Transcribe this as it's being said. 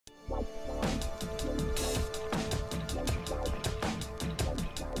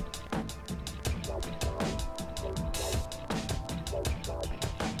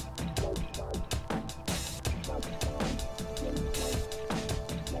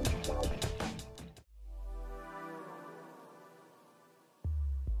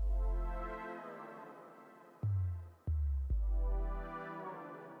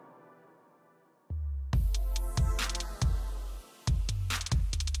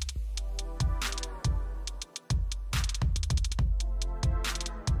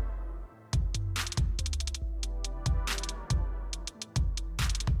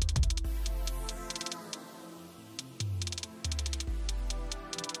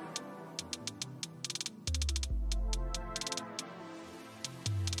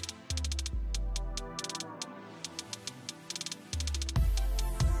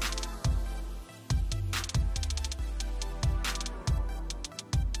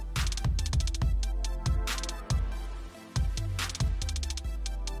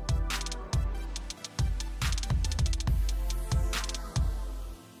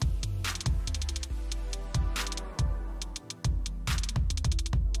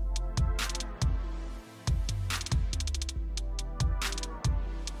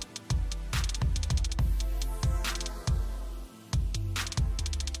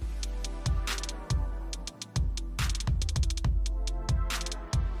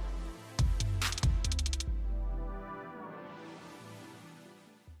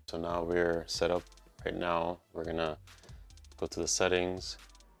So now we're set up. Right now, we're gonna go to the settings.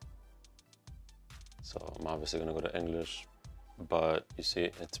 So I'm obviously gonna go to English, but you see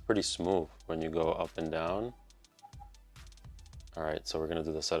it's pretty smooth when you go up and down. All right, so we're gonna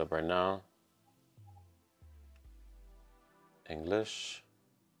do the setup right now. English,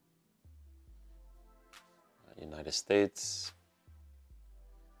 United States,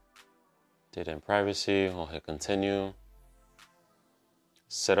 data and privacy, we'll hit continue.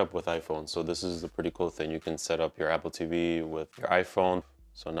 Set up with iPhone. So this is the pretty cool thing. You can set up your Apple TV with your iPhone.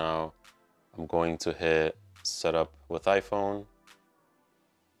 So now I'm going to hit set up with iPhone.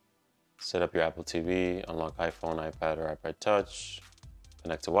 Set up your Apple TV, unlock iPhone, iPad, or iPad Touch.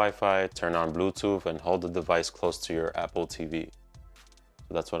 Connect to Wi-Fi, turn on Bluetooth, and hold the device close to your Apple TV.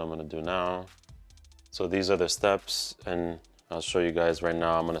 So that's what I'm gonna do now. So these are the steps, and I'll show you guys right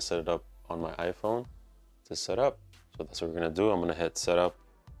now. I'm gonna set it up on my iPhone to set up. So that's what we're gonna do. I'm gonna hit set up,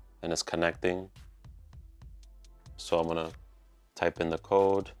 and it's connecting. So I'm gonna type in the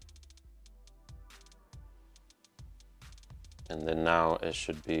code. And then now it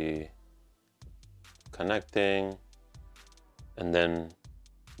should be connecting. And then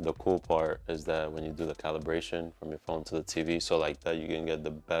the cool part is that when you do the calibration from your phone to the TV, so like that, you can get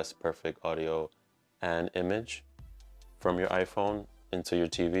the best perfect audio and image from your iPhone into your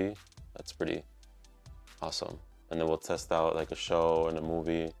TV. That's pretty awesome. And then we'll test out like a show and a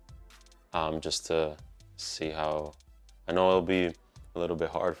movie just to see how. I know it'll be a little bit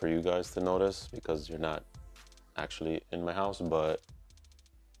hard for you guys to notice because you're not actually in my house, but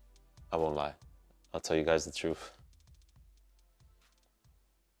I won't lie. I'll tell you guys the truth.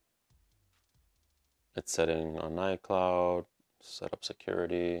 It's setting on iCloud, set up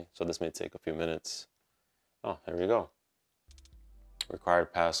security. So this may take a few minutes. Oh, here we go.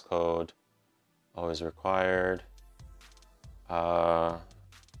 Required passcode, always required. I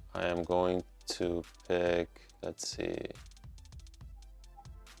am going to pick, let's see.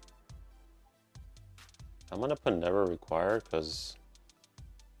 I'm gonna put never required because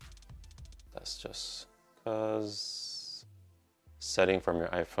that's just because. Setting from your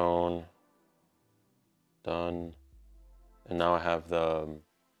iPhone, done. And now I have the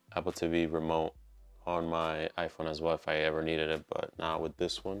Apple TV remote on my iPhone as well if I ever needed it, but now with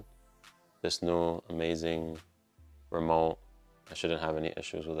this one, this new amazing remote, I shouldn't have any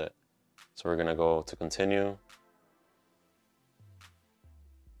issues with it. So we're gonna go to continue.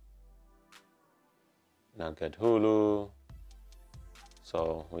 Now get Hulu.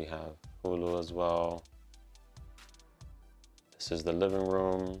 So we have Hulu as well. This is the living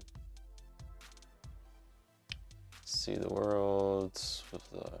room. See the world with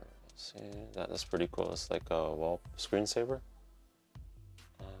the, let's see, that's pretty cool. It's like a wall screensaver.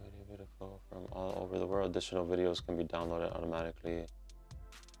 Video beautiful from all over the world. Additional videos can be downloaded automatically.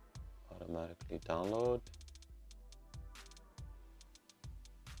 Automatically download.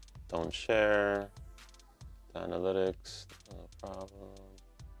 Don't share. The analytics, no problem.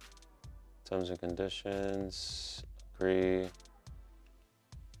 Terms and conditions, agree.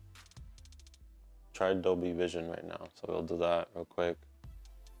 Try Dolby Vision right now, so we'll do that real quick.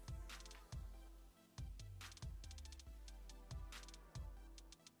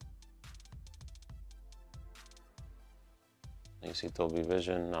 You see Dolby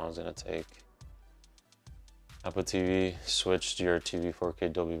Vision. Now it's gonna take Apple TV, switch to your TV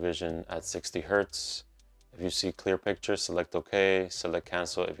 4K Dolby Vision at 60 Hertz. If you see clear picture, select OK. Select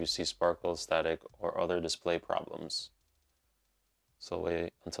cancel if you see sparkle, static, or other display problems. So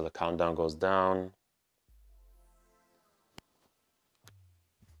wait until the countdown goes down.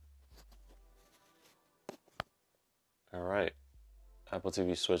 All right. Apple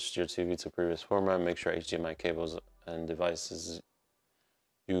TV switched your TV to previous format. Make sure HDMI cables and devices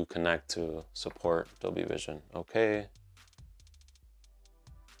you connect to support Dolby Vision. Okay.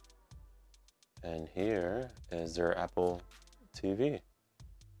 And here is their Apple TV.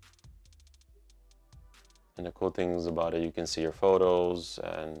 And the cool things about it, you can see your photos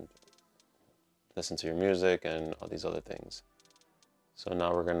and listen to your music and all these other things. So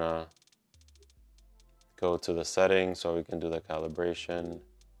now we're gonna go to the settings so we can do the calibration.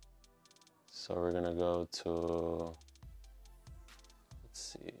 So we're gonna go to, let's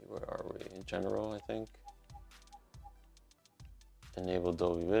see, where are we? General, I think. Enable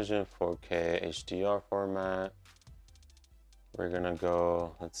Dolby Vision 4K HDR format. We're gonna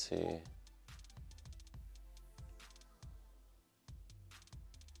go, let's see.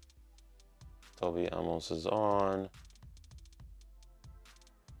 Dolby Atmos is on.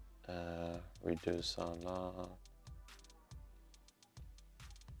 Reduce on.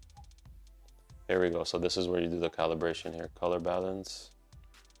 Here we go. So this is where you do the calibration here. Color balance.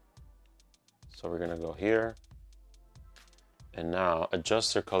 So we're gonna go here. And now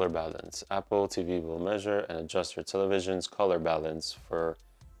adjust your color balance. Apple TV will measure and adjust your television's color balance for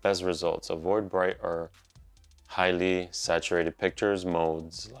best results. Avoid bright or highly saturated pictures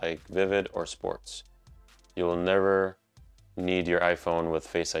modes like vivid or sports. You will never need your iPhone with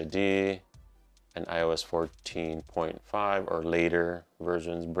Face ID and iOS 14.5 or later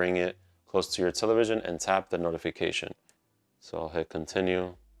versions. Bring it close to your television and tap the notification. So I'll hit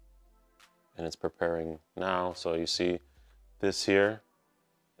continue and it's preparing now. So you see this here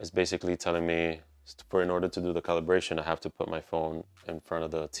is basically telling me in order to do the calibration, I have to put my phone in front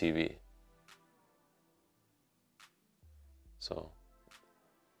of the TV. So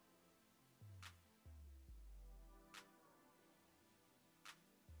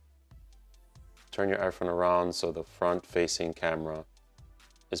turn your iPhone around so the front facing camera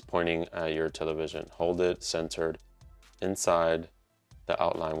is pointing at your television. Hold it centered inside the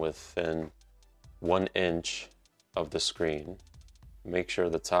outline within 1 inch of the screen. Make sure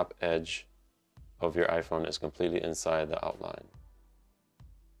the top edge of your iPhone is completely inside the outline.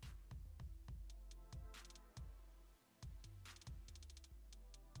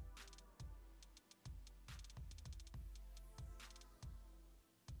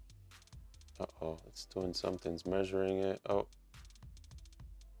 Uh-oh, it's doing something, it's measuring it. Oh.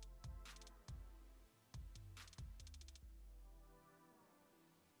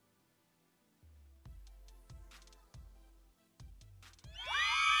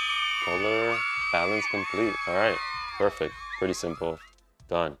 Color balance complete. All right, perfect. Pretty simple.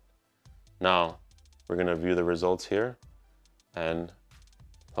 Done. Now we're gonna view the results here, and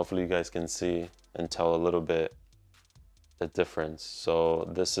hopefully you guys can see and tell a little bit the difference. So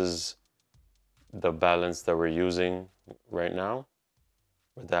this is the balance that we're using right now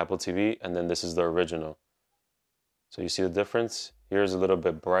with the Apple TV, and then this is the original. So you see the difference? Here's a little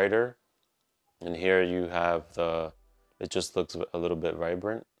bit brighter, and here you have it just looks a little bit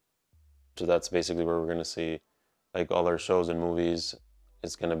vibrant. So that's basically where we're gonna see, like all our shows and movies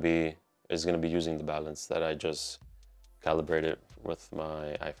is gonna be using the balance that I just calibrated with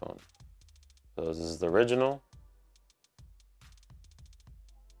my iPhone. So this is the original,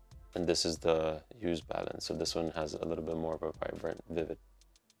 and this is the used balance. So this one has a little bit more of a vibrant, vivid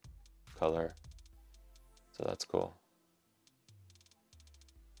color. So that's cool.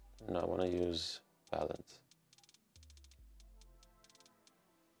 And I want to use balance.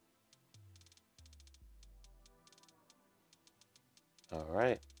 All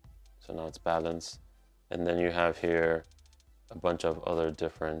right, so now it's balanced. And then you have here a bunch of other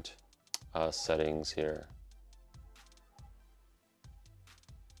different settings here.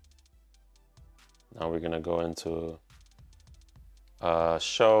 Now we're gonna go into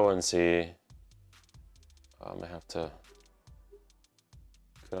show and see. I have to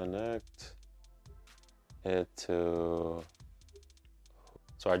connect it to.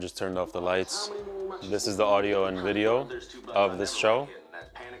 So I just turned off the lights. This is the audio and video of this show.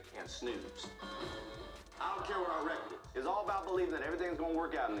 Panic and snooze. I don't care what our record is. It's all about believing that everything's going to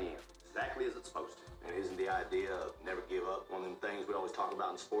work out in the end, exactly as it's supposed to. And isn't the idea of never give up one of them things we always talk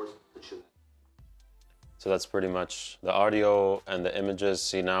about in sports? It shouldn't. So that's pretty much the audio and the images.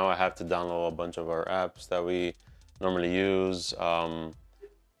 See, now I have to download a bunch of our apps that we normally use,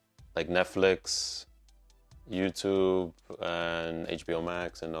 like Netflix, YouTube, and HBO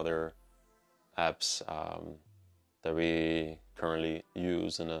Max, and other apps that we currently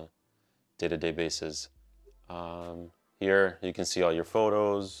use on a day-to-day basis. Here you can see all your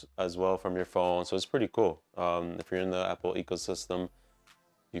photos as well from your phone, so it's pretty cool. If you're in the Apple ecosystem,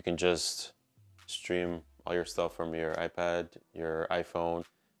 you can just stream all your stuff from your iPad, your iPhone,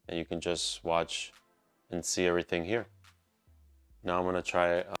 and you can just watch and see everything here. Now I'm gonna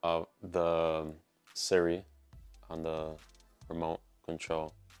try the Siri on the remote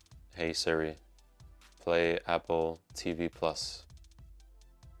control. Hey Siri, play Apple TV Plus.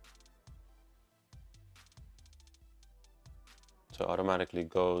 So it automatically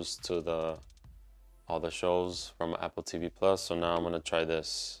goes to all the shows from Apple TV Plus. So now I'm gonna try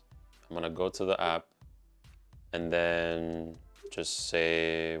this. I'm gonna go to the app and then just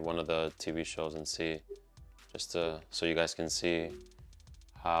say one of the TV shows and see, so you guys can see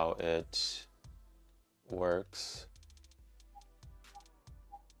how it works.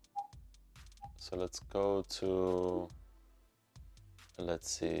 So let's go to,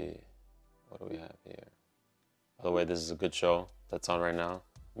 let's see, what do we have here? By the way, this is a good show that's on right now,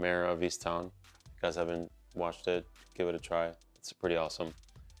 Mayor of Easttown. If you guys haven't watched it, give it a try. It's pretty awesome.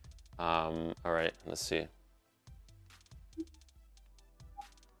 All right, let's see.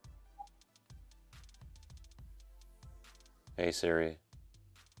 Hey Siri,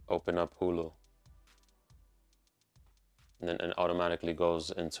 open up Hulu. and then it automatically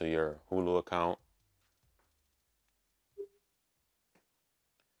goes into your Hulu account.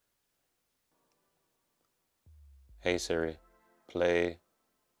 Hey Siri, play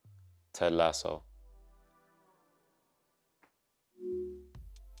Ted Lasso.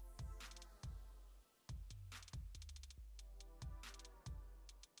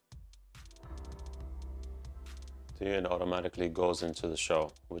 See, it automatically goes into the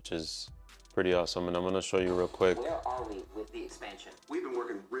show, which is pretty awesome. And I'm gonna show you real quick. Where are we with the expansion? We've been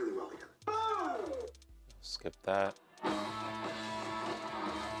working really well together. Boom! Skip that.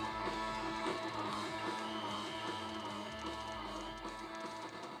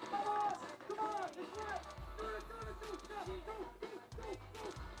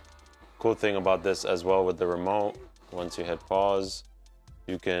 Cool thing about this as well with the remote, once you hit pause,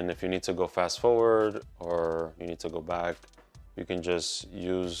 you can, if you need to go fast forward or you need to go back, you can just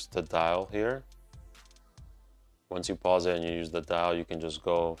use the dial here. Once you pause it and you use the dial, you can just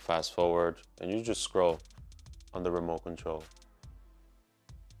go fast forward and you just scroll on the remote control.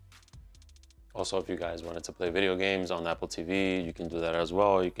 Also, if you guys wanted to play video games on Apple TV, you can do that as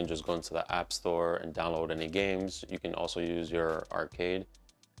well. You can just go into the App Store and download any games. You can also use your arcade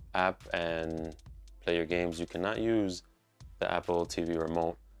app and play your games. You cannot use the Apple TV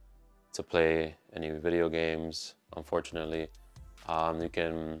remote to play any video games, unfortunately. You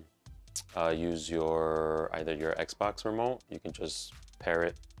can use either your Xbox remote. You can just pair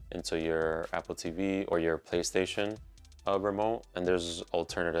it into your Apple TV or your PlayStation remote, and there's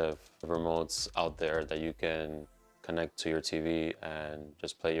alternative remotes out there that you can connect to your TV and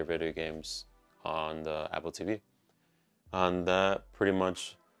just play your video games on the Apple TV. And that pretty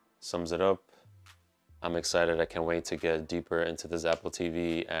much sums it up. I'm excited. I can't wait to get deeper into this Apple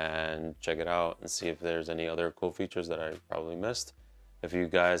TV and check it out and see if there's any other cool features that I probably missed. If you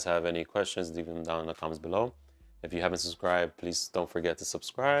guys have any questions, leave them down in the comments below. If you haven't subscribed, please don't forget to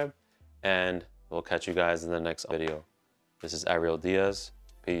subscribe, and we'll catch you guys in the next video. This is Ariel Diaz.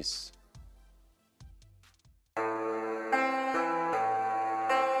 Peace.